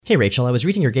Hey Rachel, I was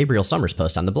reading your Gabriel Summers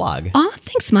post on the blog. Aw,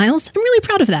 thanks, Miles. I'm really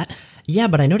proud of that. Yeah,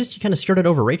 but I noticed you kind of skirted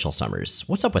over Rachel Summers.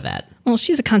 What's up with that? Well,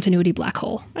 she's a continuity black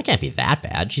hole. That can't be that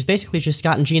bad. She's basically just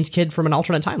Scott and Jean's kid from an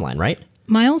alternate timeline, right?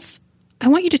 Miles, I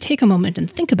want you to take a moment and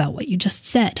think about what you just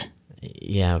said.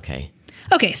 Yeah, okay.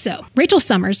 Okay, so Rachel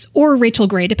Summers, or Rachel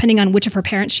Gray, depending on which of her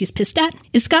parents she's pissed at,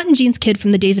 is Scott and Jean's kid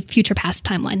from the Days of Future Past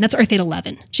timeline. That's Earth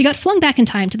 811. She got flung back in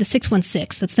time to the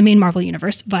 616, that's the main Marvel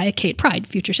universe, via Kate Pryde,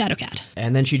 future Shadowcat.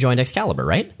 And then she joined Excalibur,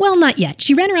 right? Well, not yet.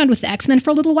 She ran around with the X-Men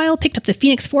for a little while, picked up the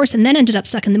Phoenix Force, and then ended up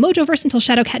stuck in the Mojoverse until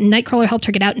Shadowcat and Nightcrawler helped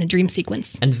her get out in a dream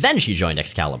sequence. And then she joined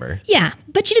Excalibur. Yeah,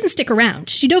 but she didn't stick around.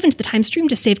 She dove into the time stream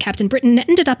to save Captain Britain and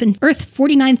ended up in Earth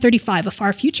 4935, a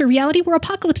far future reality where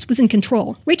Apocalypse was in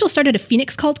control. Rachel started a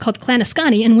Phoenix cult called Clan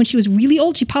Ascani, and when she was really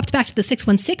old, she popped back to the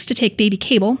 616 to take baby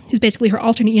Cable, who's basically her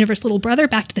alternate universe little brother,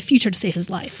 back to the future to save his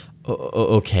life.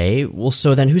 Okay, well,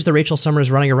 so then who's the Rachel Summers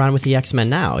running around with the X-Men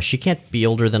now? She can't be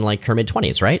older than, like, her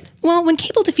mid-20s, right? Well, when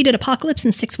Cable defeated Apocalypse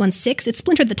in 616, it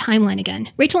splintered the timeline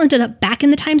again. Rachel ended up back in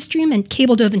the time stream, and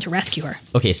Cable dove in to rescue her.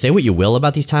 Okay, say what you will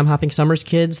about these time-hopping Summers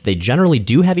kids, they generally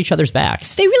do have each other's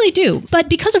backs. They really do, but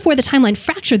because of where the timeline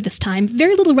fractured this time,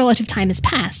 very little relative time has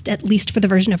passed, at least for the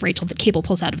version of Rachel that Cable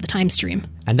pulls out of the time stream.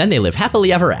 And then they live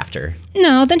happily ever after.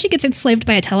 No, then she gets enslaved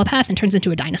by a telepath and turns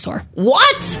into a dinosaur.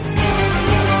 What?!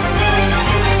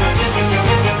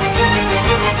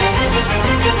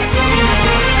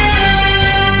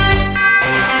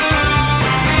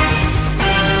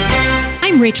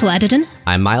 I'm Rachel Edidin.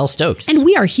 I'm Miles Stokes. And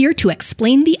we are here to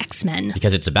explain the X-Men.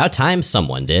 Because it's about time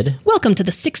someone did. Welcome to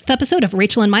the 6th episode of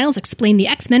Rachel and Miles Explain the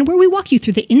X-Men, where we walk you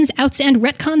through the ins, outs, and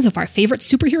retcons of our favorite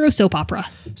superhero soap opera.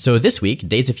 So this week,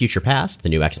 Days of Future Past, the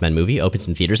new X-Men movie, opens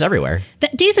in theaters everywhere. The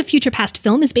Days of Future Past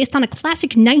film is based on a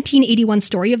classic 1981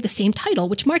 story of the same title,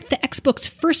 which marked the X-Books'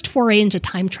 first foray into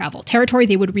time travel, territory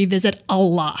they would revisit a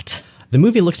lot. The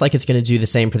movie looks like it's going to do the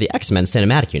same for the X-Men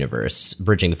cinematic universe,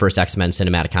 bridging the first X-Men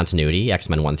cinematic continuity,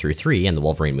 X-Men 1 through 3, and the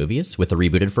Wolverine movies, with the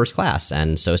rebooted First Class,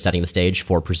 and so setting the stage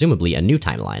for presumably a new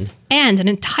timeline. And an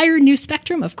entire new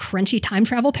spectrum of crunchy time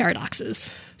travel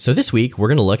paradoxes. So this week, we're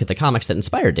going to look at the comics that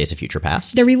inspired Days of Future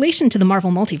Past, their relation to the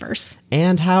Marvel multiverse,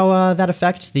 and how that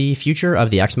affects the future of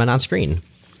the X-Men on screen.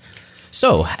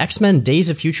 So, X-Men Days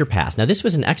of Future Past. Now, this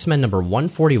was in X-Men number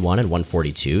 141 and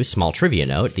 142. Small trivia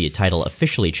note, the title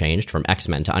officially changed from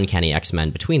X-Men to Uncanny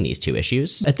X-Men between these two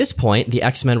issues. At this point, the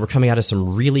X-Men were coming out of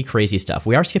some really crazy stuff.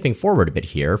 We are skipping forward a bit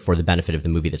here for the benefit of the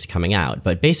movie that's coming out,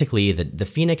 but basically, the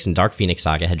Phoenix and Dark Phoenix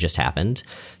saga had just happened.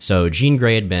 So, Jean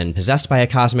Grey had been possessed by a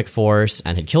cosmic force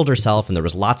and had killed herself, and there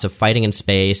was lots of fighting in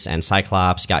space, and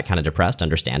Cyclops got kind of depressed,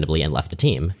 understandably, and left the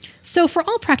team. So, for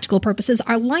all practical purposes,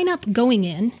 our lineup going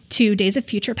in to Days of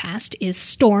Future Past is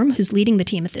Storm, who's leading the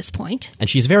team at this point. And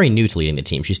she's very new to leading the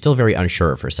team. She's still very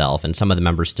unsure of herself, and some of the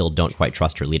members still don't quite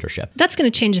trust her leadership. That's going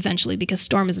to change eventually because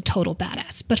Storm is a total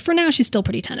badass. But for now, she's still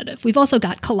pretty tentative. We've also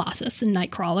got Colossus and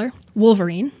Nightcrawler,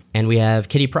 Wolverine. And we have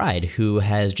Kitty Pryde, who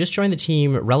has just joined the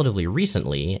team relatively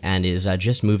recently and is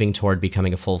just moving toward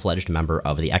becoming a full-fledged member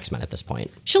of the X-Men at this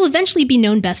point. She'll eventually be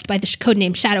known best by the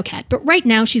codename Shadowcat, but right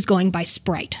now she's going by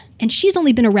Sprite. And she's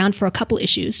only been around for a couple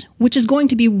issues, which is going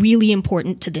to be really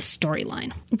important to this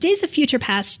storyline. Days of Future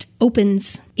Past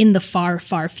opens in the far,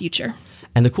 far future.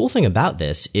 And the cool thing about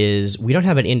this is we don't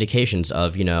have any indications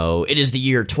of, it is the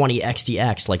year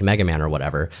 20XDX like Mega Man or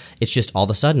whatever. It's just all of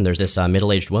a sudden there's this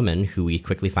middle-aged woman who we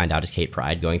quickly find out is Kate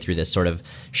Pryde going through this sort of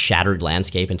shattered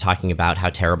landscape and talking about how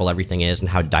terrible everything is and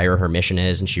how dire her mission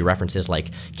is. And she references like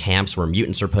camps where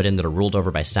mutants are put in that are ruled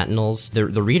over by Sentinels. The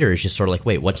reader is just sort of like,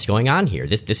 wait, what's going on here?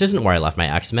 This isn't where I left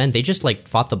my X-Men. They just like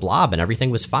fought the Blob and everything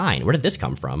was fine. Where did this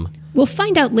come from? We'll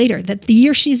find out later that the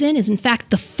year she's in is in fact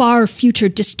the far future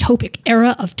dystopic era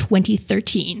of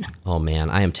 2013. Oh man,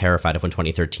 I am terrified of when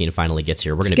 2013 finally gets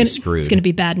here. We're going to be screwed. It's going to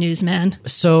be bad news, man.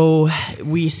 So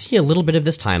we see a little bit of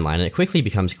this timeline, and it quickly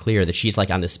becomes clear that she's like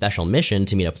on this special mission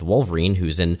to meet up with Wolverine,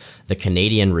 who's in the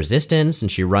Canadian Resistance,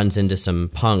 and she runs into some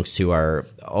punks who are,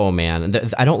 oh man,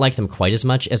 I don't like them quite as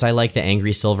much as I like the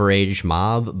angry Silver Age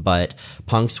mob, but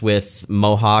punks with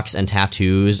mohawks and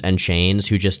tattoos and chains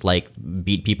who just like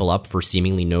beat people up for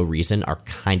seemingly no reason are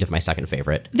kind of my second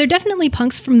favorite. They're definitely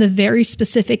punks from the very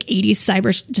specific 80s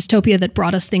cyber dystopia that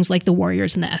brought us things like the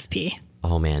Warriors and the FP.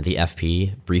 Oh man, the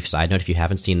FP, brief side note, if you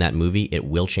haven't seen that movie, it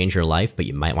will change your life, but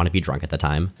you might want to be drunk at the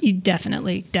time. You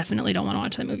definitely don't want to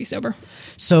watch that movie sober.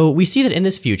 So we see that in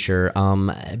this future,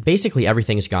 basically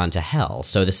everything's gone to hell.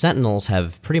 So the Sentinels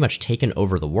have pretty much taken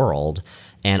over the world,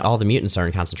 and all the mutants are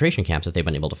in concentration camps that they've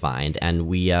been able to find. And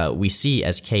we see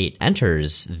as Kate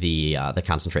enters the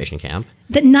concentration camp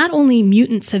that not only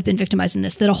mutants have been victimized in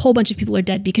this, that a whole bunch of people are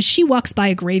dead because she walks by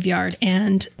a graveyard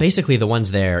and... Basically, the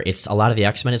ones there, it's a lot of the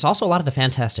X-Men. It's also a lot of the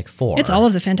Fantastic Four. It's all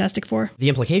of the Fantastic Four. The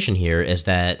implication here is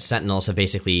that Sentinels have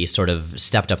basically sort of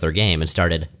stepped up their game and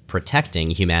started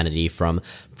protecting humanity from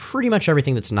pretty much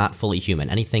everything that's not fully human,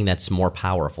 anything that's more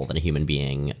powerful than a human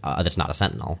being that's not a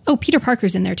Sentinel. Oh, Peter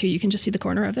Parker's in there too. You can just see the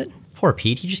corner of it. Poor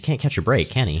Pete, he just can't catch a break,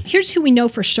 can he? Here's who we know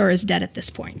for sure is dead at this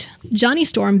point. Johnny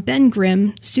Storm, Ben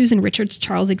Grimm, Susan Richards,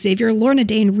 Charles Xavier, Lorna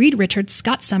Dane, Reed Richards,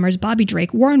 Scott Summers, Bobby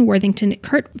Drake, Warren Worthington,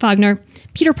 Kurt Wagner,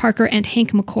 Peter Parker, and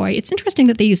Hank McCoy. It's interesting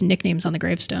that they use nicknames on the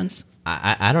gravestones.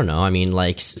 I don't know. I mean,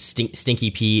 like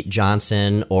Stinky Pete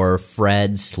Johnson or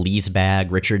Fred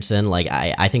Sleazebag Richardson. Like,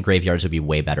 I think graveyards would be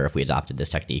way better if we adopted this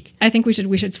technique. I think we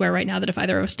should swear right now that if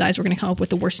either of us dies, we're going to come up with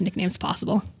the worst nicknames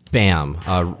possible. Bam.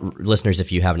 Listeners,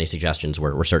 if you have any suggestions,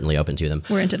 we're certainly open to them.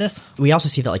 We're into this. We also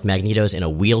see that, like, Magneto's in a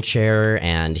wheelchair,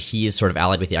 and he's sort of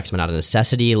allied with the X-Men out of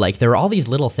necessity. Like, there are all these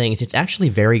little things. It's actually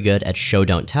very good at show,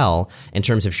 don't tell, in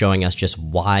terms of showing us just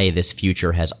why this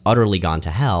future has utterly gone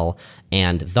to hell,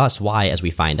 and thus why, as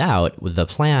we find out, the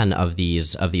plan of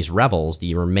these rebels,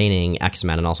 the remaining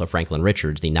X-Men, and also Franklin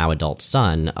Richards, the now adult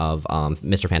son of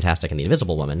Mr. Fantastic and the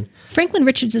Invisible Woman. Franklin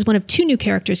Richards is one of two new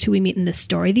characters who we meet in this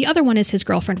story. The other one is his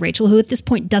girlfriend Rachel, who at this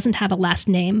point doesn't have a last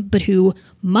name, but who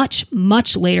much,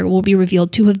 much later will be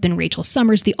revealed to have been Rachel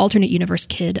Summers, the alternate universe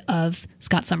kid of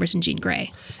Scott Summers and Jean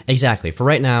Grey. Exactly. For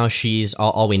right now, she's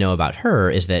all we know about her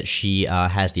is that she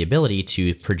has the ability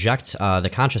to project the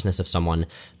consciousness of someone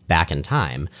back in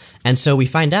time. And so we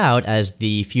find out as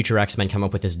the future X-Men come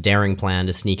up with this daring plan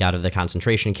to sneak out of the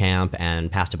concentration camp and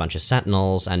past a bunch of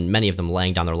Sentinels, and many of them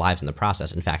laying down their lives in the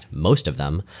process, in fact, most of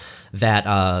them, that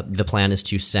the plan is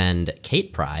to send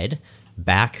Kate Pryde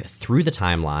back through the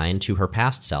timeline to her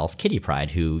past self, Kitty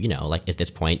Pryde, who, you know, like at this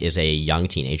point is a young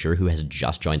teenager who has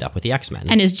just joined up with the X-Men.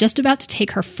 And is just about to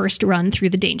take her first run through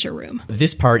the Danger Room.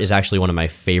 This part is actually one of my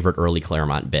favorite early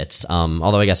Claremont bits,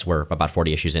 although I guess we're about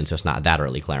 40 issues in, so it's not that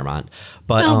early Claremont.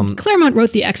 But Claremont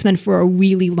wrote the X-Men for a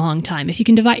really long time. If you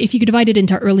could divide it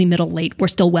into early, middle, late, we're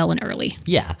still well in early.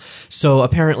 Yeah. So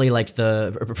apparently, like,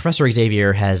 the Professor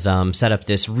Xavier has set up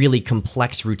this really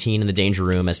complex routine in the Danger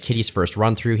Room as Kitty's first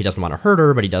run through. He doesn't want to hurt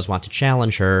her, but he does want to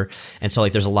challenge her. And so,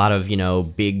 like, there's a lot of, you know,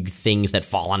 big things that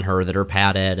fall on her that are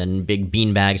padded and big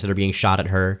beanbags that are being shot at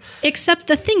her. Except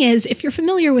the thing is, if you're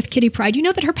familiar with Kitty Pryde, you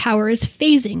know that her power is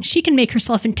phasing. She can make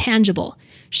herself intangible.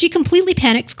 She completely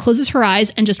panics, closes her eyes,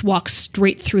 and just walks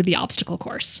straight through the obstacle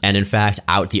course. And in fact,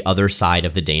 out the other side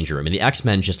of the Danger Room. And the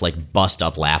X-Men just, like, bust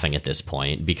up laughing at this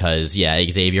point because, yeah,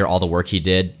 Xavier, all the work he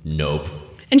did, nope.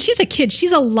 And she's a kid.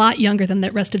 She's a lot younger than the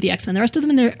rest of the X-Men. The rest of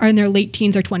them are in their late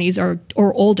teens or 20s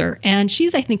or older. And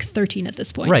she's, I think, 13 at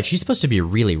this point. Right. She's supposed to be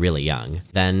really, really young.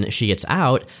 Then she gets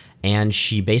out, and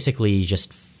she basically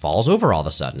just falls over all of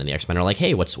a sudden. And the X-Men are like,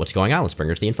 hey, what's going on? Let's bring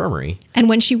her to the infirmary. And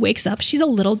when she wakes up, she's a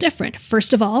little different.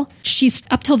 First of all, she's,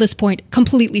 up till this point,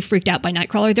 completely freaked out by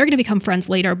Nightcrawler. They're going to become friends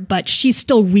later, but she's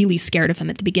still really scared of him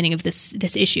at the beginning of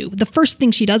this issue. The first thing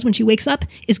she does when she wakes up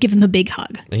is give him a big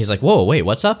hug. And he's like, whoa, wait,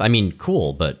 what's up? I mean,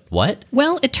 cool, but what?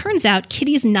 Well, it turns out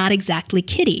Kitty's not exactly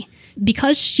Kitty.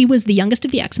 Because she was the youngest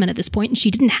of the X-Men at this point, and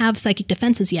she didn't have psychic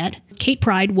defenses yet, Kate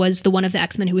Pryde was the one of the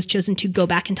X-Men who was chosen to go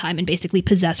back in time and basically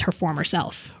possess her former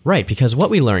self. Right, because what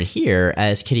we learn here,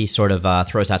 as Kitty sort of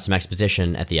throws out some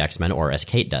exposition at the X-Men, or as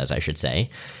Kate does, I should say,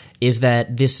 is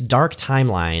that this dark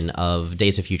timeline of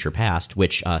Days of Future Past,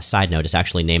 which, side note, is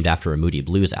actually named after a Moody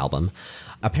Blues album,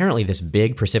 apparently this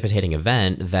big precipitating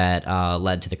event that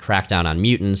led to the crackdown on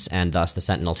mutants and thus the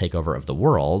Sentinel takeover of the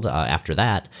world after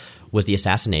that was the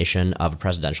assassination of a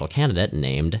presidential candidate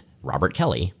named Robert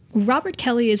Kelly. Robert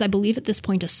Kelly is, I believe at this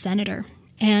point, a senator.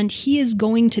 And he is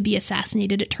going to be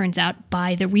assassinated, it turns out,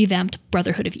 by the revamped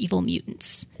Brotherhood of Evil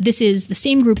Mutants. This is the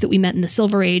same group that we met in the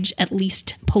Silver Age, at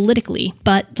least politically,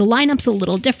 but the lineup's a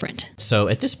little different. So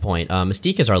at this point,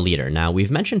 Mystique is our leader. Now, we've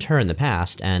mentioned her in the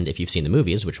past, and if you've seen the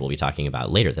movies, which we'll be talking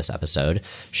about later this episode,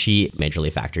 she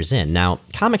majorly factors in. Now,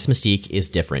 comics Mystique is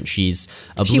different. She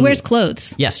wears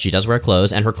clothes. Yes, she does wear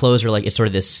clothes, and her clothes are like, it's sort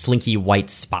of this slinky white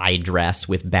spy dress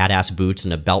with badass boots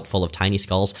and a belt full of tiny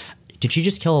skulls. Did she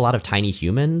just kill a lot of tiny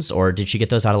humans, or did she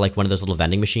get those out of like one of those little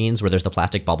vending machines where there's the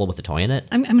plastic bubble with the toy in it?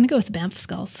 I'm going to go with the Banff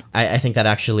skulls. I think that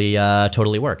actually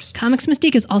totally works. Comics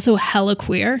Mystique is also hella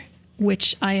queer.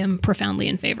 which I am profoundly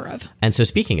in favor of. And so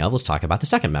speaking of, let's talk about the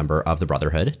second member of the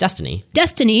Brotherhood, Destiny.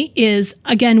 Destiny is,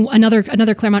 again, another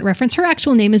Claremont reference. Her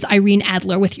actual name is Irene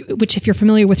Adler, which, if you're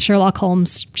familiar with Sherlock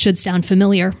Holmes, should sound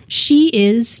familiar. She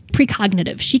is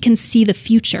precognitive. She can see the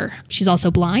future. She's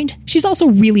also blind. She's also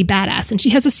really badass, and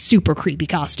she has a super creepy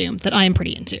costume that I am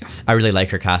pretty into. I really like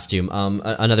her costume.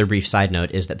 Another brief side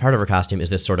note is that part of her costume is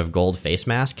this sort of gold face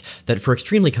mask that, for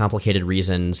extremely complicated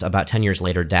reasons, about 10 years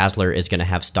later, Dazzler is going to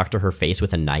have stuck to her face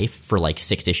with a knife for like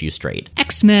 6 issues straight.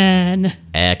 X-Men.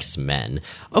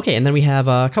 Okay, and then we have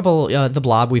a couple, the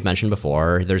Blob we've mentioned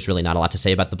before. There's really not a lot to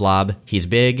say about the Blob. He's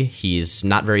big, he's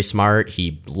not very smart,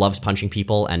 he loves punching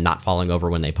people and not falling over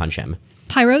when they punch him.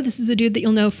 Pyro, this is a dude that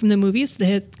you'll know from the movies.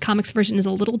 The comics version is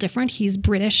a little different. He's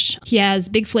British, he has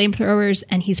big flamethrowers,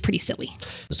 and he's pretty silly.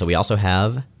 So we also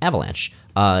have Avalanche.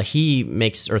 He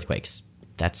makes earthquakes.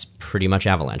 That's pretty much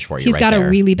Avalanche for you He's right got there. a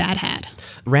really bad hat.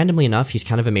 Randomly enough, he's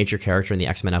kind of a major character in the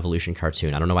X-Men Evolution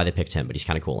cartoon. I don't know why they picked him, but he's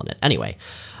kind of cool in it. Anyway,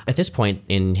 at this point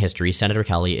in history, Senator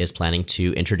Kelly is planning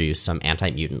to introduce some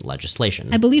anti-mutant legislation.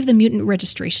 I believe the Mutant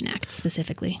Registration Act,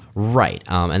 specifically. Right,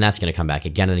 and that's going to come back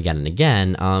again and again and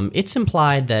again. It's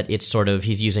implied that it's sort of,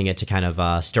 he's using it to kind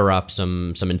of stir up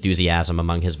some enthusiasm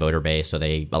among his voter base so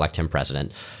they elect him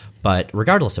president. But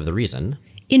regardless of the reason...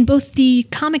 In both the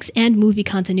comics and movie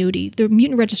continuity, the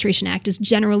Mutant Registration Act is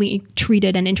generally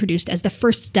treated and introduced as the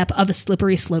first step of a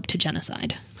slippery slope to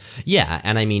genocide. Yeah,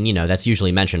 and I mean, that's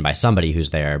usually mentioned by somebody who's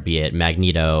there, be it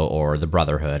Magneto or the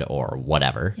Brotherhood or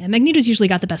whatever. Yeah, Magneto's usually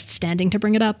got the best standing to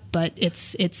bring it up, but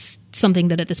it's something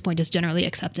that at this point is generally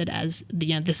accepted as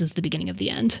this is the beginning of the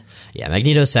end. Yeah,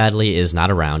 Magneto sadly is not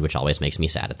around, which always makes me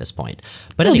sad at this point.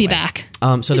 But He'll anyway, be back.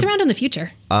 He's around in the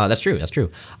future. That's true.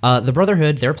 The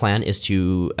Brotherhood, their plan is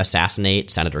to assassinate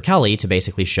Senator Kelly to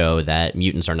basically show that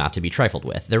mutants are not to be trifled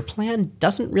with. Their plan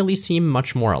doesn't really seem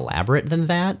much more elaborate than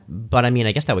that, but I mean,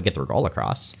 I guess that would get the goal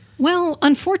across. Well,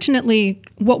 unfortunately,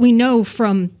 what we know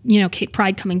from, Kate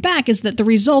Pryde coming back is that the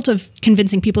result of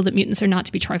convincing people that mutants are not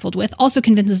to be trifled with also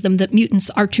convinces them that mutants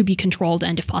are to be controlled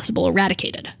and, if possible,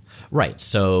 eradicated. Right,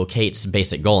 so Kate's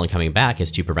basic goal in coming back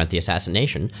is to prevent the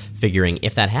assassination, figuring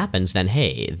if that happens, then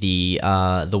hey,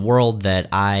 the world that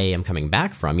I am coming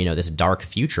back from, this dark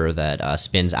future that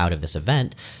spins out of this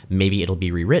event, maybe it'll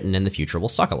be rewritten and the future will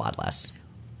suck a lot less.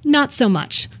 Not so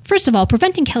much. First of all,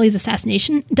 preventing Kelly's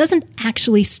assassination doesn't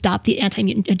actually stop the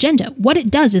anti-mutant agenda. What it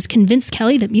does is convince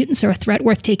Kelly that mutants are a threat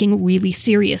worth taking really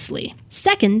seriously.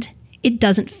 Second, it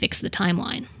doesn't fix the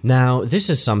timeline. Now, this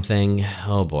is something,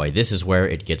 oh boy, this is where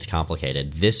it gets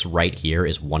complicated. This right here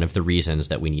is one of the reasons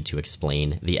that we need to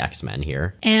explain the X-Men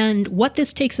here. And what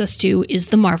this takes us to is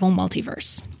the Marvel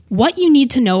Multiverse. What you need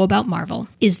to know about Marvel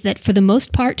is that for the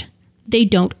most part, they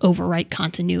don't overwrite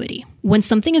continuity. When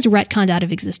something is retconned out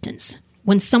of existence,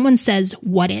 when someone says,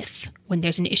 what if? When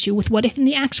there's an issue with what if in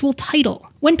the actual title.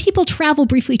 When people travel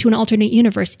briefly to an alternate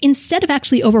universe, instead of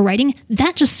actually overwriting,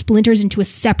 that just splinters into a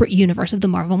separate universe of the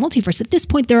Marvel Multiverse. At this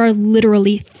point, there are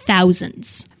literally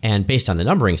thousands. And based on the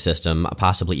numbering system,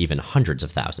 possibly even hundreds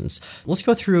of thousands. Let's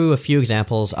go through a few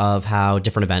examples of how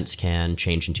different events can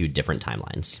change into different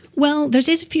timelines. Well, there's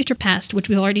Days of Future Past, which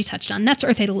we've already touched on. That's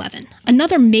Earth 811.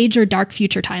 Another major dark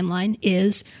future timeline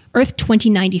is Earth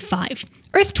 2095.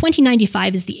 Earth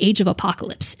 2095 is the Age of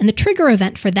Apocalypse, and the trigger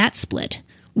event for that split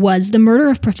was the murder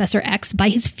of Professor X by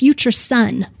his future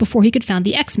son before he could found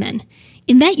the X-Men.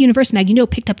 In that universe, Magneto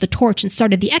picked up the torch and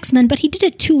started the X-Men, but he did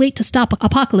it too late to stop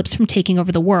Apocalypse from taking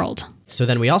over the world. So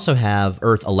then we also have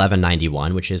Earth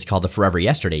 1191, which is called the Forever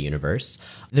Yesterday universe.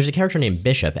 There's a character named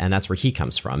Bishop, and that's where he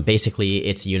comes from. Basically,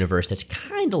 it's a universe that's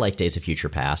kind of like Days of Future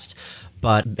Past,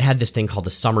 but had this thing called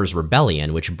the Summers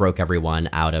Rebellion, which broke everyone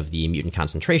out of the mutant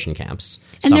concentration camps.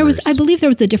 And I believe there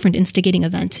was a different instigating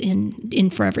event in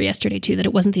Forever Yesterday too, that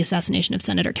it wasn't the assassination of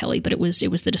Senator Kelly, but it was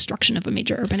the destruction of a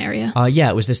major urban area. Yeah,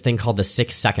 it was this thing called the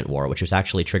 6 Second War, which was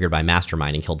actually triggered by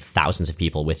Mastermind and killed thousands of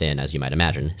people within, as you might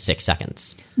imagine, 6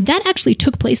 seconds. That actually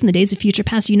took place in the Days of Future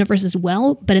Past universe as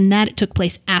well, but in that it took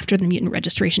place after the Mutant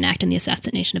Registration Act and the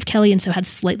assassination of Kelly, and so had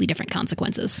slightly different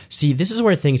consequences. See, this is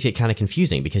where things get kind of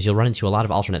confusing, because you'll run into a lot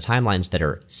of alternate timelines that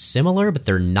are similar, but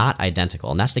they're not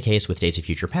identical, and that's the case with Days of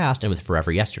Future Past and with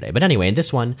Forever Yesterday. But anyway, in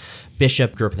this one,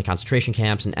 Bishop grew up in the concentration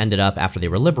camps and ended up, after they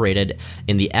were liberated,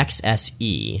 in the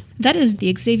XSE. That is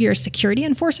the Xavier Security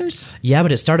Enforcers? Yeah,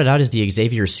 but it started out as the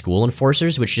Xavier School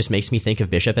Enforcers, which just makes me think of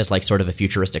Bishop as like sort of a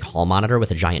futuristic hall monitor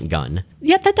with a giant gun.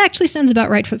 Yeah, that actually sounds about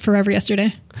right for Forever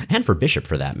Yesterday. And for Bishop,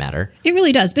 for that matter. It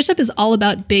really does. Bishop is all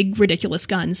about big, ridiculous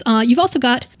guns. You've also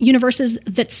got universes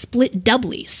that split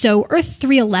doubly. So Earth Earth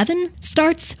 311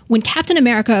 starts when Captain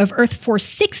America of Earth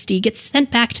 460 gets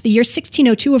sent back to the year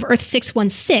 1602 of Earth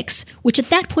 616, which at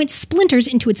that point splinters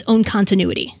into its own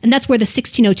continuity. And that's where the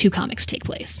 1602 comics take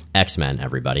place. X-Men,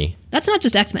 everybody. That's not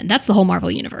just X-Men, that's the whole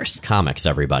Marvel Universe. Comics,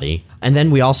 everybody. And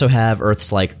then we also have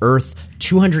Earths like Earth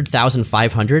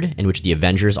 200,500, in which the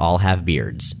Avengers all have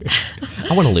beards.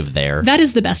 I want to live there. That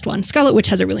is the best one. Scarlet Witch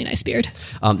has a really nice beard.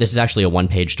 This is actually a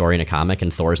one-page story in a comic,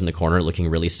 and Thor's in the corner looking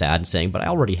really sad, saying, but I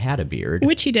already had a beard.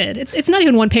 Which he did. It's not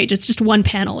even one page, it's just one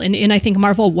panel in I think,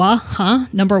 Marvel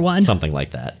number 1. Something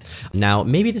like that. Now,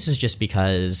 maybe this is just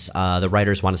because the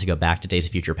writers wanted to go back to Days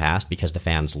of Future Past because the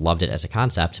fans loved it as a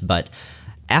concept, but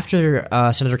after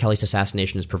Senator Kelly's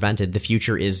assassination is prevented, the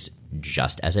future is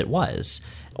just as it was.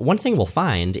 One thing we'll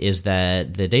find is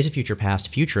that the Days of Future Past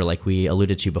future, like we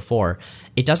alluded to before,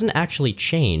 it doesn't actually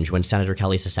change when Senator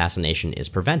Kelly's assassination is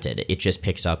prevented. It just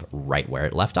picks up right where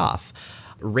it left off.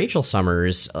 Rachel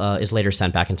Summers is later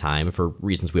sent back in time for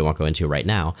reasons we won't go into right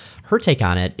now. Her take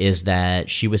on it is that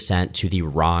she was sent to the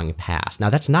wrong past. Now,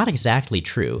 that's not exactly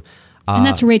true. And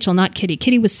that's Rachel, not Kitty.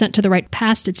 Kitty was sent to the right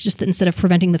past. It's just that instead of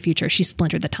preventing the future, she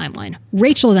splintered the timeline.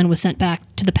 Rachel then was sent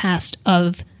back to the past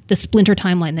of the splinter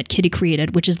timeline that Kitty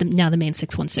created, which is now the main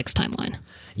 616 timeline.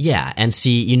 Yeah, and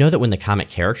see, you know that when the comic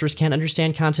characters can't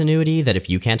understand continuity, that if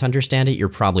you can't understand it, you're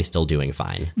probably still doing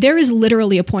fine. There is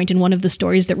literally a point in one of the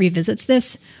stories that revisits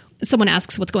this. Someone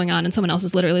asks what's going on, and someone else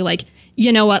is literally like,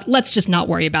 you know what, let's just not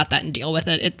worry about that and deal with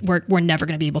it. We're never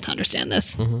going to be able to understand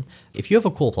this. Mm-hmm. If you have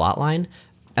a cool plot line,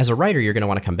 as a writer, you're going to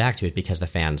want to come back to it because the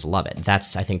fans love it.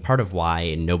 That's, I think, part of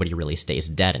why nobody really stays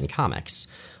dead in comics.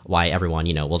 Why everyone,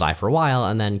 will die for a while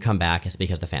and then come back is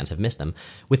because the fans have missed them.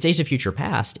 With Days of Future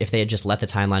Past, if they had just let the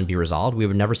timeline be resolved, we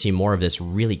would never see more of this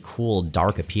really cool,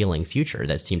 dark, appealing future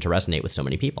that seemed to resonate with so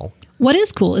many people. What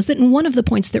is cool is that in one of the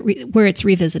points where it's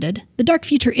revisited, the dark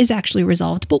future is actually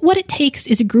resolved, but what it takes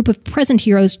is a group of present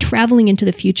heroes traveling into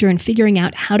the future and figuring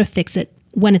out how to fix it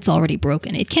when it's already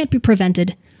broken. It can't be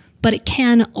prevented, but it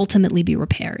can ultimately be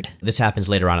repaired. This happens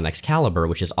later on in Excalibur,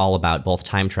 which is all about both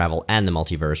time travel and the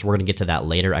multiverse. We're going to get to that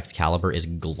later. Excalibur is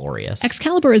glorious.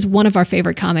 Excalibur is one of our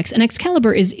favorite comics, and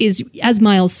Excalibur is as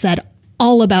Miles said,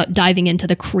 all about diving into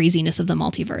the craziness of the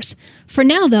multiverse. For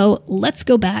now, though, let's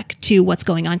go back to what's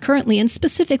going on currently, and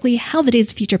specifically how the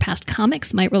Days of Future Past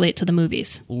comics might relate to the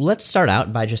movies. Let's start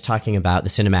out by just talking about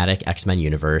the cinematic X-Men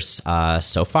universe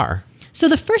so far. So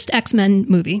the first X-Men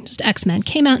movie, just X-Men,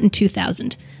 came out in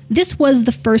 2000. This was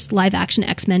the first live-action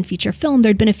X-Men feature film.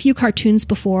 There'd been a few cartoons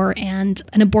before and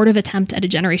an abortive attempt at a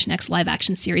Generation X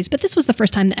live-action series, but this was the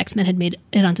first time the X-Men had made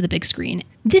it onto the big screen.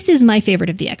 This is my favorite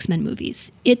of the X-Men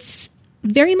movies. It's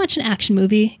very much an action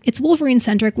movie. It's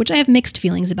Wolverine-centric, which I have mixed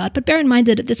feelings about, but bear in mind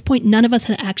that at this point, none of us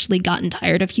had actually gotten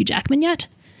tired of Hugh Jackman yet.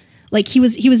 Like, he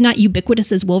was not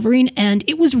ubiquitous as Wolverine, and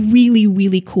it was really,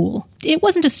 really cool. It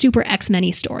wasn't a super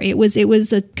X-Men-y story. It was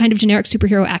a kind of generic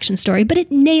superhero action story, but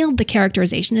it nailed the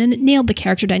characterization and it nailed the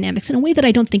character dynamics in a way that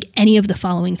I don't think any of the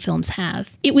following films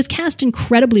have. It was cast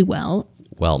incredibly well.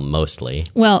 Well, mostly.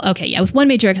 Well, okay, yeah, with one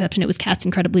major exception, it was cast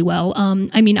incredibly well.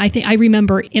 I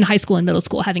remember in high school and middle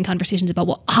school having conversations about,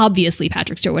 well, obviously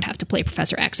Patrick Stewart would have to play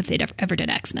Professor X if they'd ever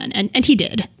did X-Men, and he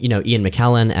did. Ian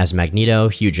McKellen as Magneto,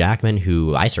 Hugh Jackman,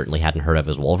 who I certainly hadn't heard of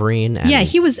as Wolverine. And yeah,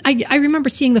 he was, I remember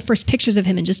seeing the first pictures of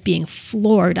him and just being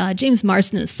floored. James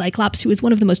Marsden as Cyclops, who is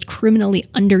one of the most criminally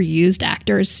underused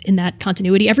actors in that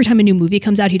continuity. Every time a new movie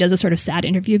comes out, he does a sort of sad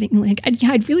interview being like,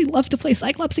 I'd really love to play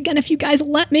Cyclops again if you guys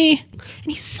let me.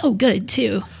 And he's so good,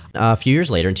 too. A few years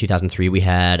later, in 2003, we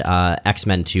had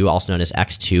X-Men 2, also known as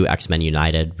X2, X-Men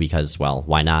United, because, well,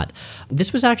 why not?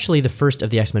 This was actually the first of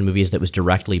the X-Men movies that was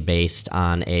directly based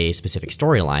on a specific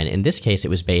storyline. In this case, it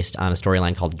was based on a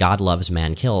storyline called God Loves,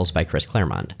 Man Kills by Chris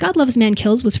Claremont. God Loves, Man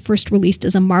Kills was first released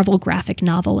as a Marvel graphic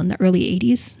novel in the early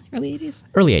 80s. Early 80s?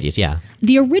 Early 80s, yeah.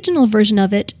 The original version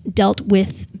of it dealt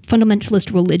with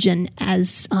fundamentalist religion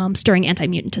as stirring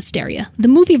anti-mutant hysteria. The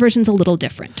movie version's a little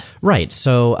different. Right.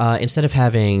 So instead of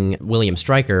having William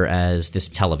Stryker as this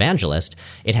televangelist,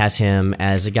 it has him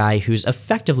as a guy who's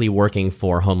effectively working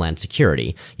for Homeland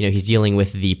Security. He's dealing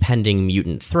with the pending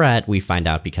mutant threat. We find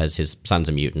out because his son's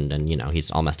a mutant and, he's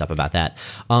all messed up about that.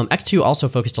 X2 also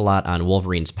focused a lot on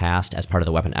Wolverine's past as part of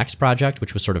the Weapon X project,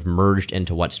 which was sort of merged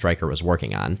into what Stryker was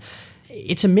working on.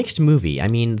 It's a mixed movie. I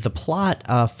mean, the plot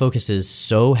focuses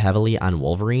so heavily on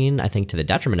Wolverine, I think to the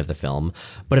detriment of the film,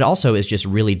 but it also is just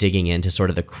really digging into sort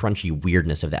of the crunchy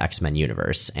weirdness of the X-Men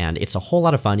universe. And it's a whole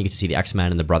lot of fun. You get to see the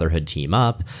X-Men and the Brotherhood team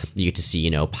up. You get to see,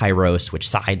 Pyro switch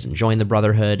sides and join the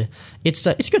Brotherhood. It's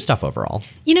good stuff overall.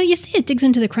 You say it digs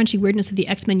into the crunchy weirdness of the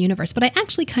X-Men universe, but I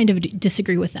actually kind of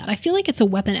disagree with that. I feel like it's a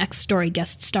Weapon X story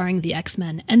guest starring the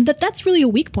X-Men, and that's really a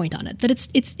weak point on it. That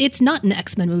it's not an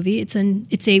X-Men movie.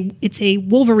 It's a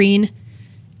Wolverine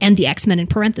and the X-Men in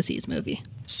parentheses movie.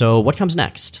 So what comes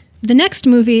next? The next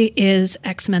movie is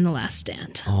X-Men: The Last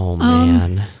Stand. Oh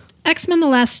man. X-Men: The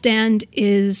Last Stand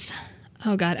is...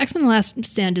 Oh God, X-Men: The Last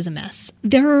Stand is a mess.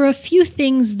 There are a few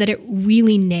things that it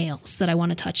really nails that I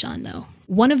want to touch on, though.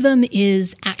 One of them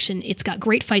is action. It's got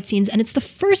great fight scenes, and it's the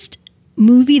first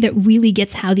movie that really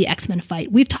gets how the X-Men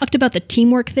fight. We've talked about the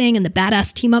teamwork thing and the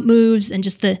badass team-up moves and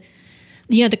just the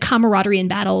camaraderie in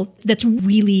battle. That's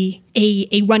really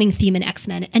a running theme in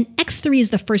X-Men. And X3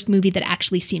 is the first movie that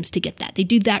actually seems to get that. They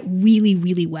do that really,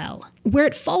 really well. Where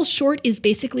it falls short is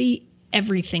basically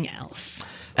everything else.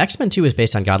 X-Men 2 is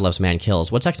based on God Loves Man Kills.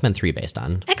 What's X-Men 3 based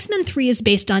on? X-Men 3 is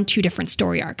based on two different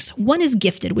story arcs. One is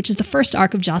Gifted, which is the first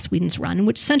arc of Joss Whedon's run,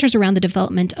 which centers around the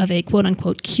development of a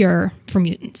quote-unquote cure for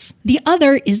mutants. The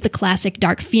other is the classic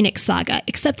Dark Phoenix saga,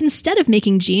 except instead of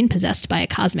making Jean possessed by a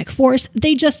cosmic force,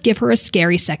 they just give her a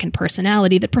scary second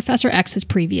personality that Professor X has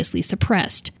previously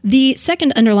suppressed. The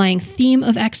second underlying theme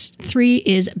of X3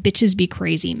 is Bitches Be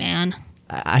Crazy, Man.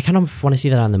 I kind of want to see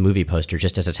that on the movie poster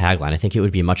just as a tagline. I think it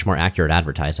would be much more accurate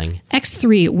advertising.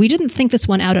 X3, we didn't think this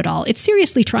one out at all. It's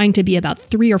seriously trying to be about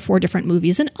 3 or 4 different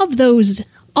movies, and of those,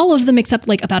 all of them except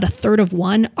like about a third of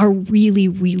one are really,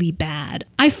 really bad.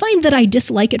 I find that I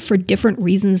dislike it for different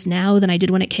reasons now than I did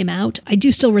when it came out. I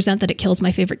do still resent that it kills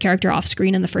my favorite character off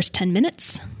screen in the first 10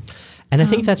 minutes. And I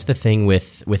think that's the thing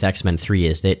with X-Men 3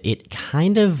 is that it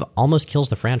kind of almost kills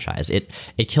the franchise. It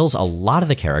kills a lot of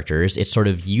the characters. It sort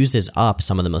of uses up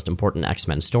some of the most important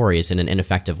X-Men stories in an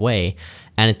ineffective way.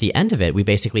 And at the end of it, we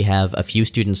basically have a few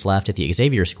students left at the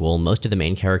Xavier School, most of the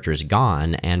main characters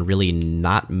gone, and really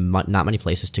not many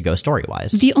places to go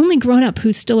story-wise. The only grown-up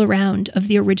who's still around of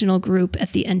the original group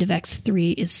at the end of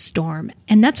X3 is Storm.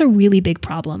 And that's a really big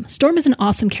problem. Storm is an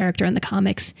awesome character in the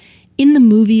comics. In the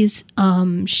movies,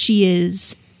 she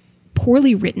is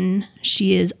poorly written,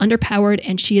 she is underpowered,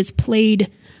 and she is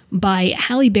played by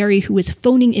Halle Berry, who is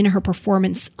phoning in her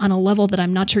performance on a level that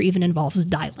I'm not sure even involves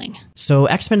dialing. So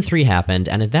X-Men 3 happened,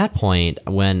 and at that point,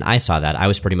 when I saw that, I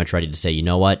was pretty much ready to say, you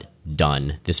know what?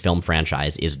 Done. This film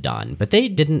franchise is done. But they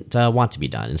didn't want to be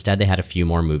done. Instead, they had a few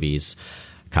more movies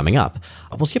coming up.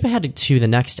 We'll skip ahead to the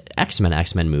next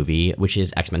X-Men movie, which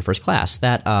is X-Men First Class.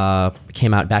 That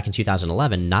came out back in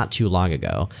 2011, not too long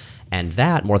ago. And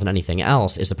that, more than anything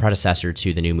else, is the predecessor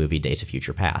to the new movie Days of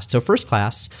Future Past. So First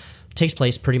Class takes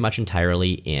place pretty much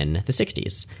entirely in the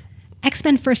 60s.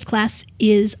 X-Men First Class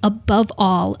is, above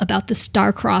all, about the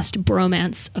star-crossed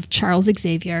bromance of Charles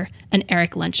Xavier and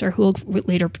Eric Lehnsherr, who will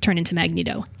later turn into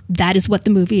Magneto. That is what the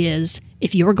movie is.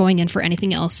 If you are going in for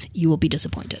anything else, you will be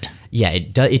disappointed. Yeah,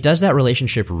 it does that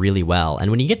relationship really well.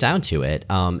 And when you get down to it,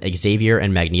 Xavier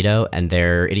and Magneto and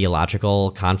their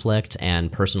ideological conflict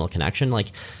and personal connection,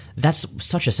 like, that's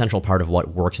such a central part of what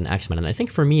works in X-Men. And I think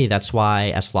for me, that's why,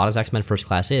 as flawed as X-Men First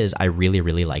Class is, I really,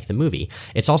 really like the movie.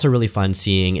 It's also really fun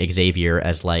seeing Xavier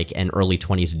as like an early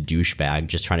 20s douchebag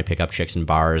just trying to pick up chicks in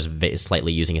bars,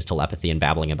 slightly using his telepathy and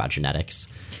babbling about genetics.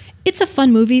 It's a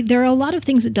fun movie. There are a lot of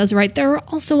things it does right. There are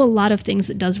also a lot of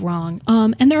things it does wrong.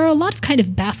 And there are a lot of kind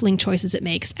of baffling choices it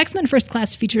makes. X-Men First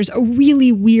Class features a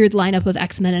really weird lineup of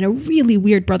X-Men and a really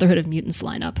weird Brotherhood of Mutants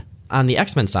lineup. On the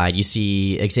X-Men side, you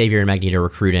see Xavier and Magneto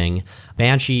recruiting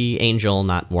Banshee, Angel,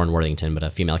 not Warren Worthington, but a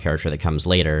female character that comes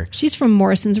later. She's from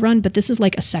Morrison's run, but this is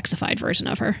like a sexified version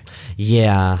of her.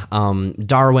 Yeah.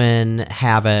 Darwin,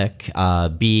 Havoc,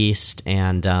 Beast,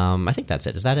 and I think that's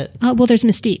it. Is that it? Well, there's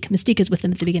Mystique. Mystique is with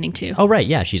them at the beginning, too. Oh, right.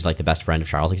 Yeah, she's like the best friend of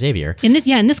Charles Xavier. In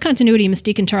this continuity,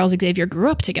 Mystique and Charles Xavier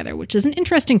grew up together, which is an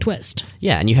interesting twist.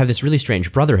 Yeah, and you have this really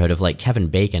strange brotherhood of like Kevin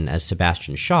Bacon as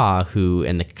Sebastian Shaw, who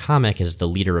in the comic is the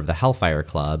leader of the Hellfire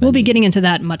Club. We'll be getting into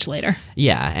that much later.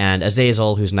 Yeah, and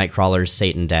Azazel, who's Nightcrawler's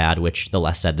Satan dad, which the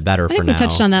less said, the better for now. I think we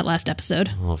touched on that last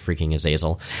episode. Oh, freaking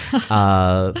Azazel.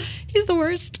 He's the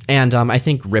worst. And I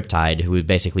think Riptide, who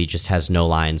basically just has no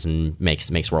lines and makes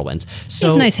whirlwinds. So, he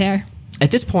has nice hair. At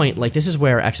this point, like, this is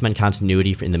where X-Men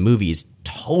continuity in the movies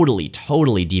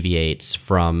totally deviates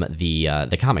from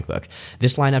the comic book.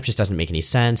 This lineup just doesn't make any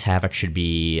sense. Havoc should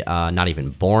be not even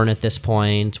born at this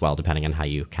point, well, depending on how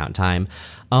you count time.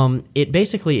 It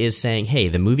basically is saying, hey,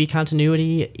 the movie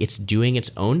continuity, it's doing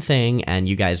its own thing, and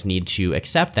you guys need to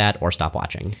accept that or stop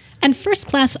watching. And First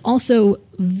Class also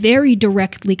very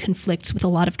directly conflicts with a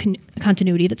lot of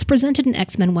continuity that's presented in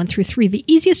X-Men 1 through 3. The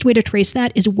easiest way to trace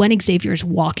that is when Xavier's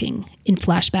walking in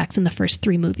flashbacks in the first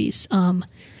 3 movies.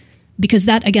 Because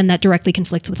that directly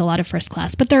conflicts with a lot of First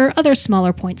Class. But there are other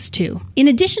smaller points too. In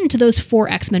addition to those 4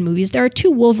 X-Men movies, there are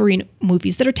 2 Wolverine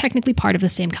movies that are technically part of the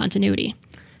same continuity.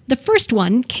 The first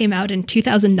one came out in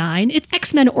 2009. It's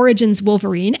X-Men Origins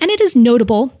Wolverine, and it is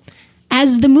notable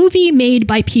as the movie made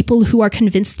by people who are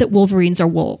convinced that Wolverines are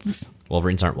wolves.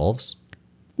 Wolverines aren't wolves?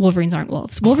 Wolverines aren't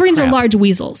wolves. Wolverines are large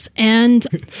weasels. And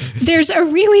there's a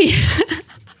really...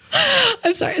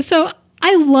 I'm sorry. So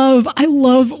I love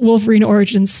Wolverine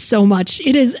Origins so much.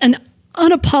 It is an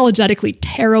unapologetically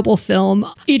terrible film.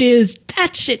 It is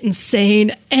batshit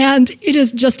insane, and it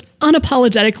is just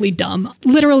unapologetically dumb.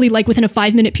 Literally, like within a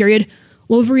 5-minute period,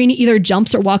 Wolverine either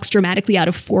jumps or walks dramatically out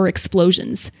of 4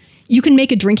 explosions. You can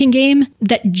make a drinking game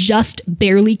that just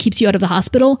barely keeps you out of the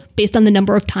hospital based on the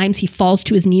number of times he falls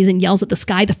to his knees and yells at the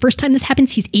sky. The first time this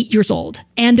happens, he's 8 years old.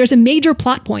 And there's a major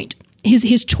plot point.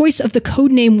 His choice of the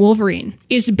codename Wolverine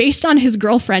is based on his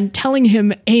girlfriend telling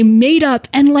him a made up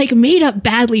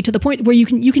badly to the point where you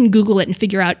can Google it and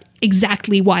figure out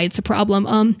exactly why it's a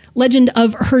problem. Legend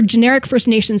of her generic First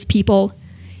Nations people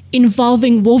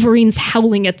involving Wolverines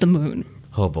howling at the moon.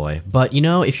 Oh boy. But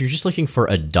if you're just looking for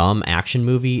a dumb action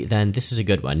movie, then this is a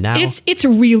good one. Now it's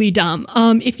really dumb.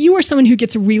 If you are someone who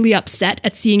gets really upset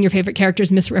at seeing your favorite characters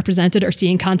misrepresented or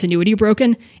seeing continuity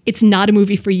broken, it's not a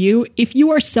movie for you. If you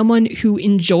are someone who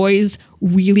enjoys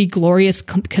really glorious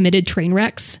committed train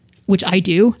wrecks, which I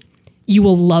do, you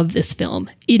will love this film.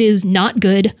 It is not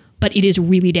good, but it is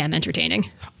really damn entertaining.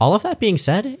 All of that being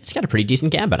said, it's got a pretty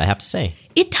decent Gambit, I have to say.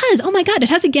 It does. Oh my God. It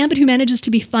has a Gambit who manages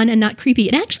to be fun and not creepy.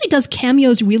 It actually does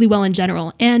cameos really well in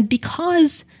general. And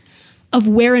because of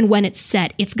where and when it's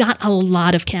set, it's got a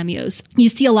lot of cameos. You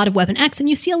see a lot of Weapon X, and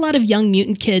you see a lot of young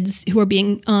mutant kids who are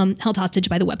being held hostage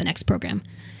by the Weapon X program.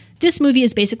 This movie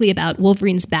is basically about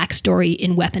Wolverine's backstory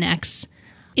in Weapon X.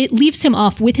 It leaves him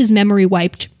off with his memory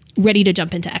wiped, ready to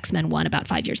jump into X-Men 1 about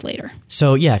 5 years later.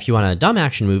 So yeah, if you want a dumb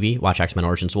action movie, watch X-Men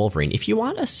Origins Wolverine. If you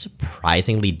want a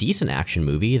surprisingly decent action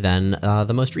movie, then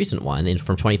the most recent one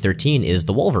from 2013 is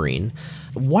The Wolverine.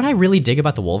 What I really dig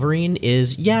about The Wolverine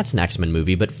is, yeah, it's an X-Men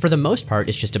movie, but for the most part,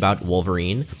 it's just about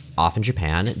Wolverine off in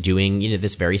Japan doing,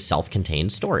 this very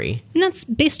self-contained story. And that's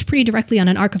based pretty directly on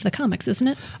an arc of the comics, isn't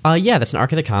it? Yeah, that's an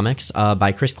arc of the comics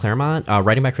by Chris Claremont,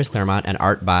 writing by Chris Claremont, and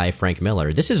art by Frank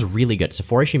Miller. This is really good. It's a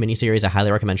 4-issue miniseries. I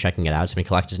highly recommend checking it out. It's been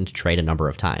collected into trade a number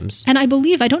of times. And I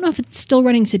don't know if it's still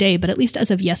running today, but at least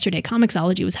as of yesterday,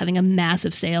 Comixology was having a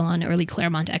massive sale on early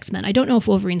Claremont X-Men. I don't know if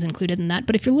Wolverine's included in that,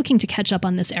 but if you're looking to catch up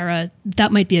on this era,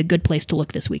 that might be a good place to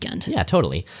look this weekend. Yeah,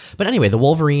 totally. But anyway, The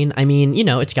Wolverine,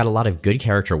 it's got a lot of good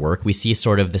character work. We see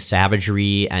sort of the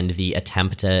savagery and the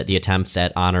attempts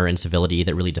at honor and civility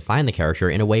that really define the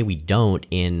character in a way we don't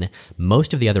in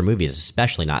most of the other movies,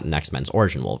 especially not in X-Men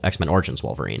Origins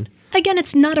Wolverine. Again,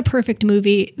 it's not a perfect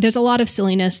movie. There's a lot of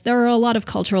silliness. There are a lot of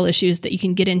cultural issues that you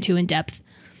can get into in depth.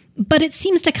 But it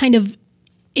seems to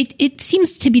it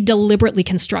seems to be deliberately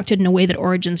constructed in a way that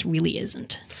Origins really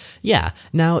isn't. Yeah.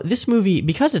 Now, this movie,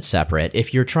 because it's separate,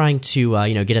 if you're trying to,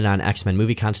 get in on X-Men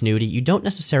movie continuity, you don't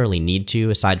necessarily need to,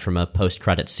 aside from a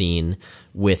post-credit scene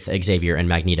with Xavier and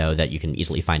Magneto that you can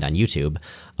easily find on YouTube.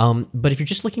 But if you're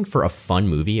just looking for a fun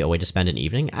movie, a way to spend an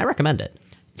evening, I recommend it.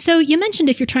 So you mentioned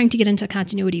if you're trying to get into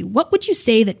continuity, what would you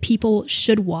say that people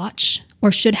should watch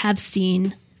or should have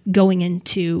seen going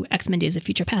into X-Men Days of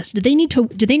Future Past? Do they need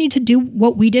to do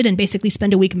what we did and basically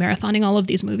spend a week marathoning all of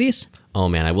these movies? Oh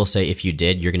man, I will say if you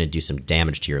did, you're going to do some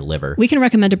damage to your liver. We can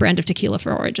recommend a brand of tequila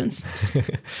for Origins.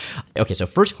 Okay, so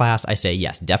First Class, I say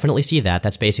yes, definitely see that.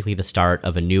 That's basically the start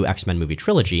of a new X-Men movie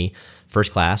trilogy.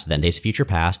 First Class, then Days of Future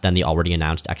Past, then the already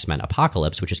announced X-Men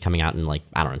Apocalypse, which is coming out in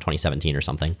 2017 or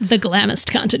something. The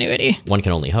glammest continuity. One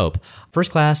can only hope.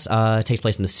 First Class takes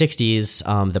place in the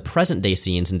 60s. The present day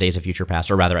scenes in Days of Future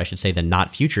Past, or rather I should say the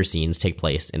not future scenes, take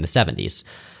place in the 70s.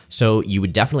 So you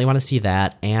would definitely want to see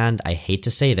that, and I hate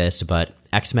to say this, but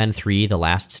X-Men 3, The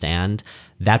Last Stand,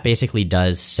 that basically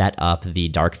does set up the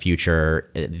dark future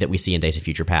that we see in Days of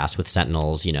Future Past with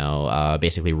Sentinels,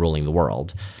 basically ruling the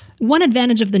world. One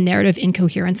advantage of the narrative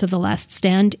incoherence of The Last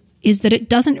Stand is that it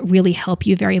doesn't really help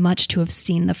you very much to have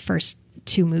seen the first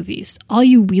 2 movies. All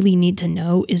you really need to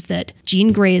know is that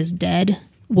Jean Grey is dead,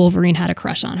 Wolverine had a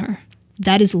crush on her.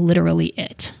 That is literally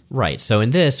it. Right. So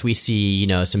in this, we see,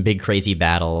 some big crazy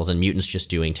battles and mutants just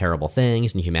doing terrible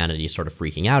things and humanity sort of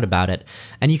freaking out about it.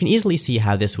 And you can easily see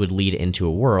how this would lead into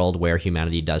a world where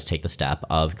humanity does take the step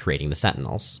of creating the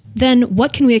Sentinels. Then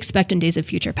what can we expect in Days of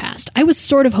Future Past? I was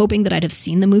sort of hoping that I'd have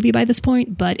seen the movie by this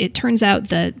point, but it turns out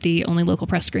that the only local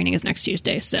press screening is next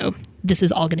Tuesday, so this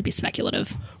is all going to be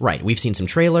speculative. Right. We've seen some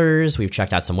trailers, we've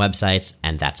checked out some websites,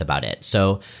 and that's about it.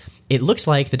 So it looks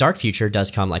like the dark future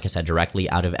does come, like I said, directly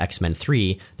out of X-Men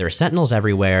 3. There are Sentinels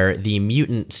everywhere. The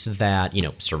mutants that,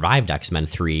 survived X-Men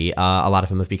 3, a lot of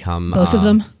them have become... Both of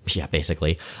them? Yeah,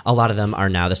 basically. A lot of them are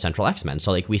now the central X-Men.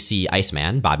 So, we see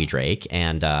Iceman, Bobby Drake,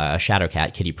 and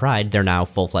Shadowcat, Kitty Pryde. They're now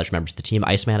full-fledged members of the team.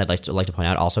 Iceman, I'd like to point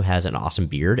out, also has an awesome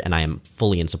beard, and I am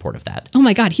fully in support of that. Oh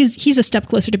my god, he's a step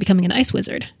closer to becoming an ice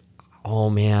wizard. Oh,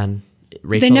 man.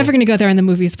 Rachel, they're never going to go there in the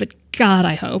movies, but God,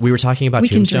 I hope. We were talking about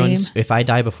tombstones. If I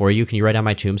die before you, can you write on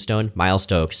my tombstone, Miles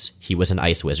Stokes, he was an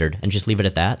ice wizard, and just leave it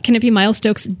at that? Can it be Miles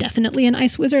Stokes definitely an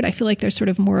ice wizard? I feel like there's sort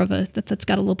of more of that's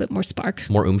got a little bit more spark.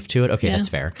 More oomph to it? Okay, yeah. That's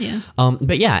fair. Yeah.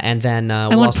 But yeah, and then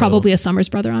I want probably a Summers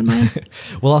brother on mine.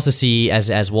 We'll also see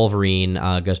as Wolverine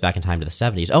goes back in time to the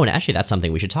 70s. Oh, and actually that's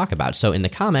something we should talk about. So in the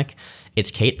comic, it's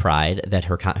Kate Pryde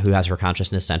who has her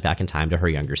consciousness sent back in time to her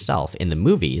younger self. In the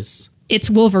movies... it's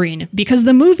Wolverine, because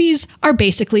the movies are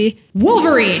basically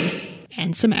Wolverine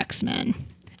and some X-Men.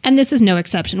 And this is no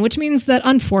exception, which means that,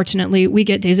 unfortunately, we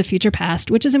get Days of Future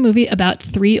Past, which is a movie about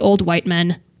 3 old white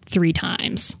men 3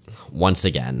 times. Once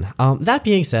again. That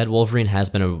being said, Wolverine has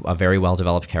been a very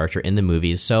well-developed character in the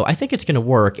movies, so I think it's going to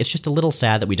work. It's just a little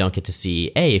sad that we don't get to see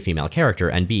A, female character,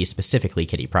 and B, specifically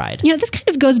Kitty Pryde. This kind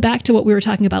of goes back to what we were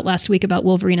talking about last week about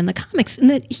Wolverine in the comics, and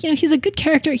that, he's a good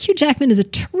character. Hugh Jackman is a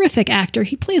terrific actor.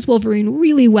 He plays Wolverine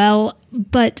really well,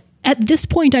 but at this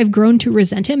point I've grown to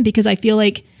resent him because I feel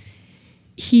like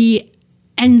he's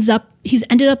ended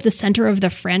up the center of the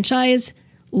franchise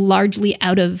largely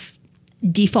out of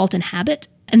default and habit,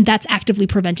 and that's actively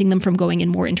preventing them from going in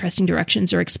more interesting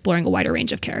directions or exploring a wider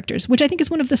range of characters, which I think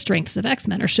is one of the strengths of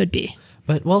X-Men, or should be.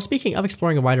 But, well, speaking of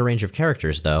exploring a wider range of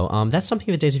characters, though, that's something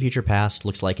that Days of Future Past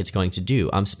looks like it's going to do.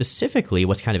 Specifically,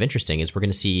 what's kind of interesting is we're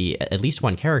going to see at least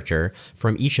one character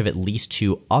from each of at least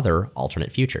 2 other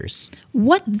alternate futures.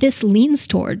 What this leans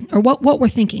toward, or what we're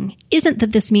thinking, isn't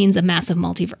that this means a massive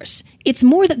multiverse. It's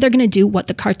more that they're going to do what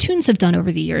the cartoons have done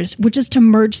over the years, which is to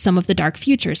merge some of the dark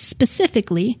futures,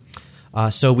 specifically...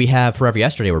 So we have Forever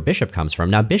Yesterday, where Bishop comes from.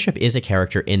 Now, Bishop is a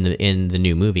character in the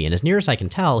new movie, and as near as I can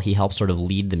tell, he helps sort of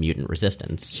lead the mutant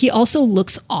resistance. He also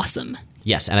looks awesome.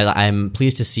 Yes, and I'm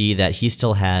pleased to see that he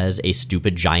still has a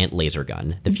stupid giant laser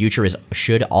gun. The future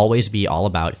should always be all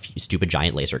about stupid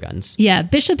giant laser guns. Yeah,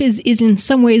 Bishop is in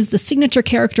some ways the signature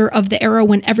character of the era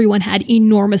when everyone had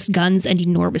enormous guns and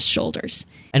enormous shoulders.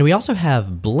 And we also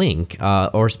have Blink,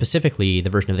 or specifically the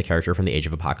version of the character from the Age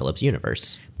of Apocalypse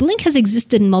universe. Blink has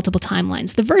existed in multiple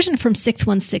timelines. The version from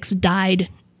 616 died,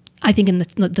 I think, in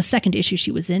the second issue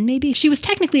she was in, maybe. She was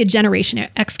technically a Generation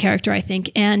X character, I think,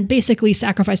 and basically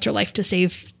sacrificed her life to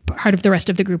save part of the rest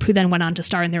of the group, who then went on to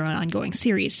star in their own ongoing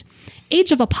series.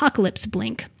 Age of Apocalypse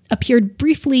Blink appeared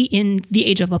briefly in the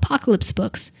Age of Apocalypse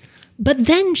books, but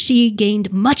then she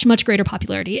gained much, much greater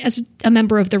popularity as a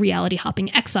member of the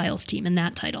reality-hopping Exiles team in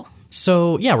that title.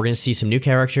 So, yeah, we're going to see some new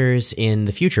characters in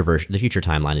the future version, the future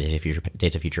timeline of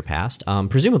Days of Future Past,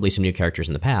 presumably some new characters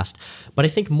in the past. But I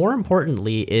think more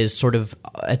importantly is sort of,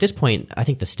 at this point, I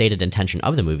think the stated intention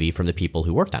of the movie from the people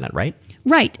who worked on it, right?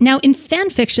 Right. Now, in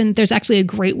fan fiction, there's actually a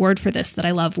great word for this that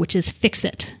I love, which is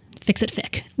fix-it. Fix-it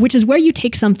fic, which is where you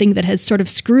take something that has sort of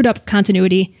screwed up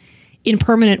continuity in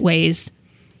permanent ways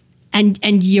and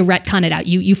you retcon it out.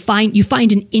 You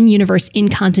find an in-universe,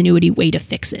 in-continuity way to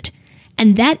fix it.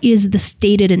 And that is the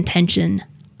stated intention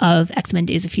of X-Men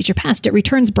Days of Future Past. It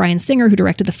returns Bryan Singer, who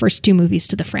directed the first 2 movies,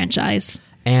 to the franchise.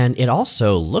 And it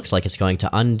also looks like it's going to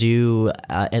undo,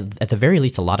 at the very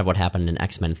least, a lot of what happened in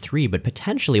X-Men 3, but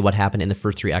potentially what happened in the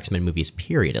first 3 X-Men movies,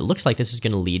 period. It looks like this is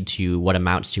going to lead to what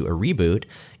amounts to a reboot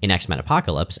in X-Men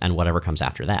Apocalypse and whatever comes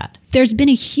after that. There's been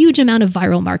a huge amount of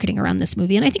viral marketing around this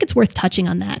movie, and I think it's worth touching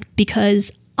on that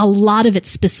because a lot of it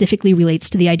specifically relates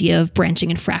to the idea of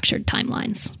branching and fractured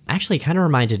timelines. Actually, it kind of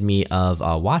reminded me of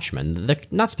Watchmen,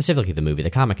 not specifically the movie, the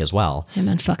comic as well. Yeah,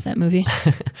 man, fuck that movie.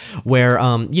 Where,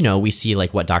 we see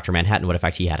like what Dr. Manhattan, what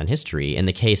effect he had on history. In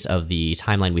the case of the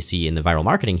timeline we see in the viral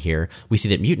marketing here, we see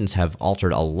that mutants have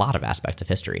altered a lot of aspects of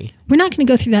history. We're not going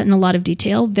to go through that in a lot of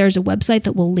detail. There's a website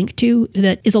that we'll link to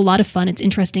that is a lot of fun. It's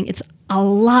interesting. It's a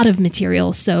lot of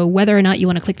material, so whether or not you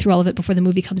want to click through all of it before the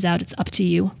movie comes out, it's up to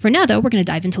you. For now, though, we're going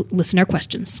to dive into listener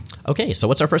questions. Okay, so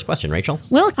what's our first question, Rachel?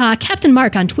 Well, Captain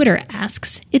Mark on Twitter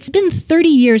asks, it's been 30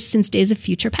 years since Days of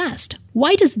Future Past.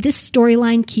 Why does this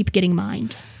storyline keep getting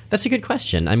mined? That's a good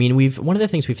question. I mean, one of the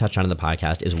things we've touched on in the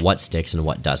podcast is what sticks and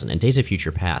what doesn't. And Days of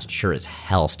Future Past sure as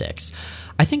hell sticks.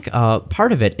 I think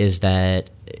part of it is that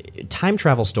time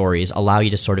travel stories allow you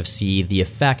to sort of see the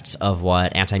effects of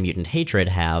what anti-mutant hatred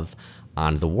have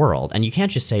on the world. And you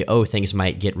can't just say, oh, things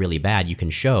might get really bad. You can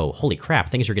show, holy crap,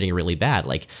 things are getting really bad.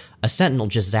 Like a Sentinel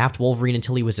just zapped Wolverine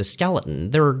until he was a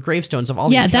skeleton. There are gravestones of all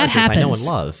these characters I know and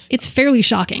love. It's fairly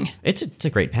shocking. It's a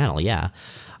great panel, yeah.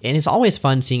 And it's always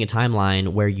fun seeing a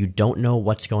timeline where you don't know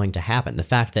what's going to happen. The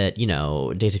fact that,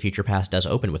 Days of Future Past does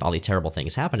open with all these terrible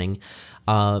things happening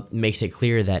makes it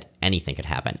clear that anything could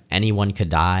happen. Anyone could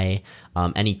die.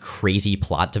 Any crazy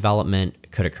plot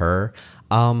development could occur.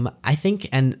 I think,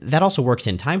 and that also works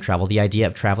in time travel, the idea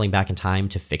of traveling back in time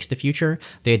to fix the future,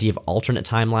 the idea of alternate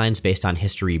timelines based on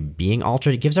history being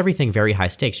altered, it gives everything very high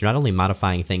stakes. You're not only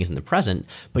modifying things in the present,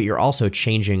 but you're also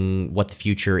changing what the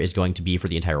future is going to be for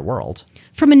the entire world.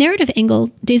 From a narrative angle,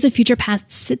 Days of Future Past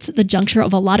sits at the juncture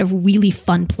of a lot of really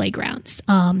fun playgrounds.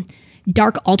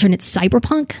 Dark alternate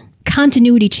cyberpunk,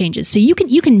 continuity changes. So you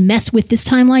can mess with this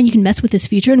timeline, you can mess with this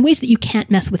future in ways that you can't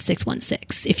mess with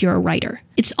 616 if you're a writer.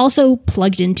 It's also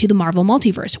plugged into the Marvel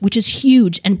multiverse, which is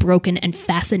huge and broken and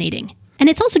fascinating. And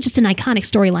it's also just an iconic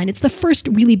storyline. It's the first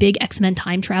really big X-Men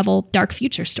time travel dark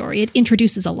future story. It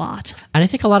introduces a lot. And I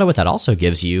think a lot of what that also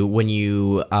gives you when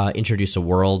you introduce a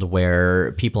world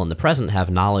where people in the present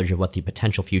have knowledge of what the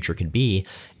potential future could be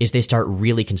is they start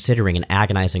really considering and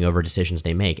agonizing over decisions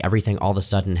they make. Everything all of a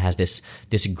sudden has this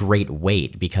great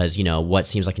weight because, what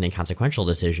seems like an inconsequential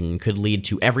decision could lead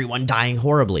to everyone dying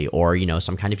horribly or,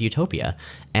 some kind of utopia.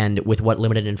 And with what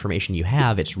limited information you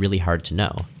have, it's really hard to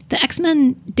know. The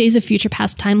X-Men Days of Future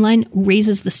Past timeline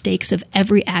raises the stakes of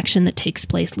every action that takes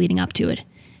place leading up to it.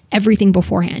 Everything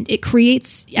beforehand. It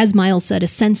creates, as Miles said, a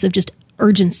sense of just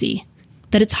urgency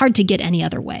that it's hard to get any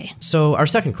other way. So our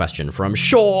second question from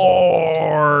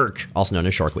Shork, also known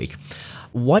as Shork Week.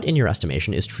 What, in your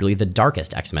estimation, is truly the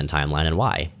darkest X-Men timeline and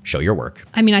why? Show your work.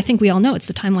 I mean, I think we all know it's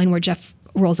the timeline where Jeff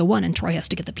rolls a 1 and Troy has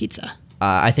to get the pizza.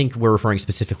 I think we're referring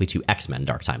specifically to X-Men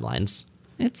Dark Timelines.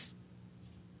 It's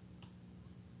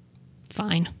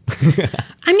fine.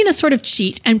 I'm going to sort of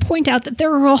cheat and point out that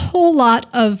there are a whole lot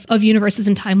of universes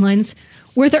and timelines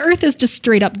where the Earth is just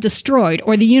straight up destroyed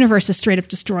or the universe is straight up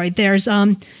destroyed. There's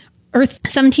Earth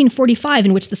 1745,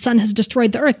 in which the sun has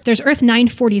destroyed the Earth. There's Earth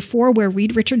 944, where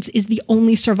Reed Richards is the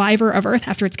only survivor of Earth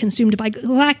after it's consumed by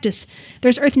Galactus.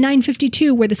 There's Earth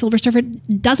 952, where the Silver Surfer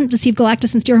doesn't deceive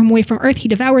Galactus and steer him away from Earth. He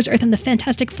devours Earth, and the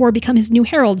Fantastic Four become his new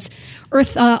heralds.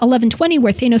 Earth 1120,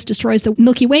 where Thanos destroys the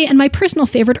Milky Way. And my personal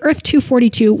favorite, Earth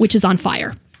 242, which is on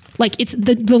fire. Like, it's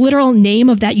the literal name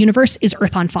of that universe is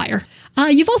Earth on Fire.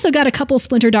 You've also got a couple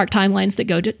Splinter Dark timelines that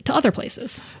go to other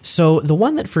places. So the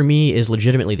one that for me is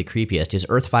legitimately the creepiest is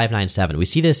Earth 597. We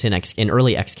see this in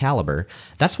early Excalibur.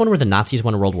 That's one where the Nazis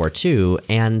won World War II.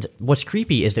 And what's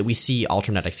creepy is that we see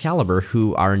alternate Excalibur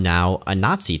who are now a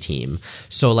Nazi team.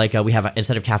 So we have,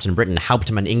 instead of Captain Britain,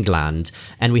 Hauptmann England.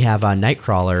 And we have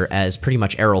Nightcrawler as pretty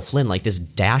much Errol Flynn, like this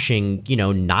dashing,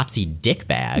 Nazi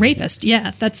dickbag. Rapist,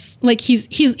 yeah. That's like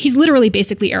he's literally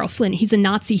basically Errol Flynn. He's a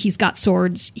Nazi. He's got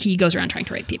swords. He goes around trying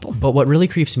to rape people. But what really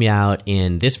creeps me out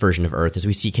in this version of Earth is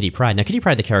we see Kitty Pryde. Now, Kitty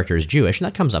Pryde, the character, is Jewish, and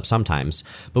that comes up sometimes.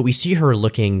 But we see her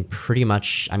looking pretty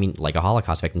much, like a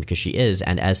Holocaust victim because she is,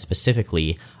 and as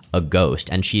specifically a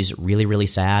ghost. And she's really, really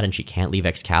sad, and she can't leave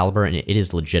Excalibur, and it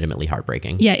is legitimately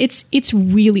heartbreaking. Yeah, it's a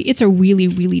really,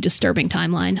 really disturbing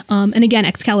timeline. And again,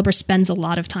 Excalibur spends a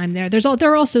lot of time there.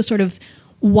 There are also sort of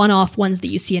one-off ones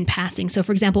that you see in passing. So,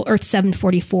 for example, Earth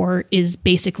 744 is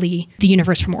basically the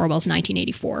universe from Orwell's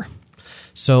 1984.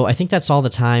 So I think that's all the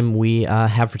time we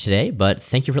have for today, but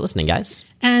thank you for listening, guys.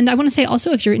 And I want to say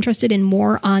also, if you're interested in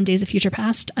more on Days of Future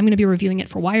Past, I'm going to be reviewing it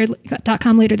for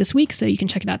Wired.com later this week, so you can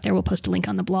check it out there. We'll post a link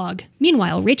on the blog.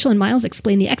 Meanwhile, Rachel and Miles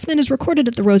Explain the X-Men is recorded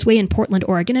at the Roseway in Portland,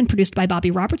 Oregon, and produced by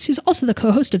Bobby Roberts, who's also the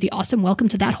co-host of the awesome Welcome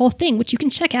to That Whole Thing, which you can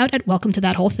check out at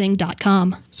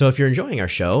welcometothatwholething.com. So if you're enjoying our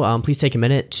show, please take a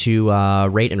minute to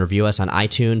rate and review us on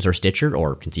iTunes or Stitcher,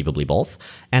 or conceivably both.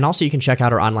 And also you can check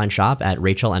out our online shop at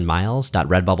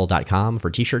rachelandmiles.redbubble.com for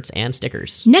t-shirts and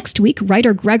stickers. Next week,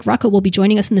 writer Greg Rucka will be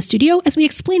joining us in the studio as we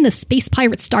explain the Space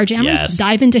Pirate Starjammers, yes,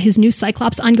 dive into his new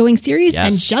Cyclops ongoing series, yes,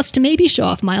 and just maybe show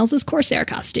off Miles' Corsair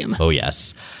costume. Oh,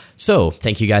 yes. So,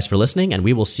 thank you guys for listening, and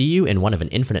we will see you in one of an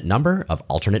infinite number of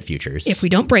alternate futures. If we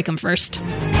don't break them first.